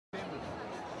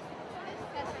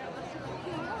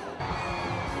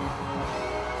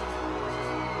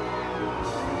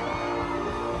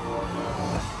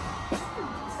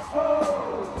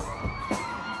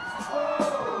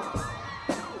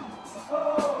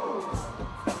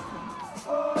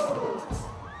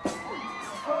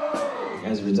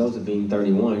as a result of being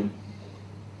 31,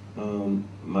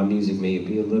 my music may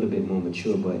be a little bit more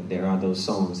mature, but there are those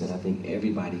songs that I think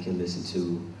everybody can listen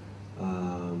to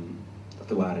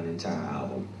throughout an entire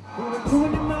album.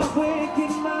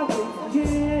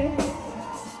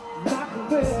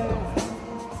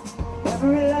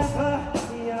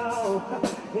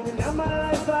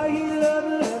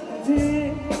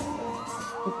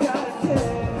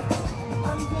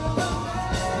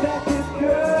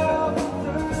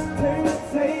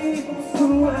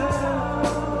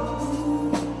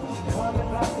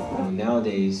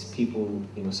 Nowadays, people,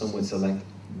 some would select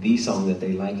the song that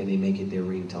they like and they make it their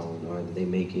ringtone, or they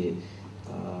make it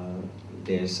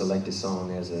their selected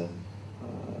song as a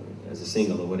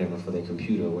single or whatever for their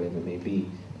computer or whatever it may be.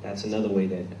 That's another way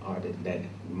that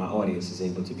my audience is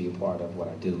able to be a part of what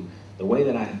I do. The way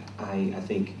that I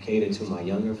think cater to my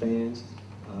younger fans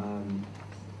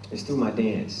is through my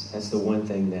dance. That's the one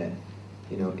thing that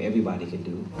everybody can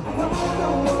do.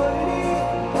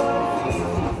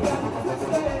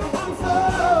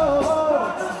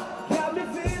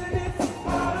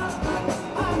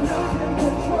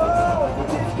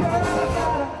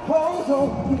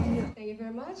 Thank you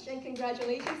very much, and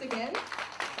congratulations again.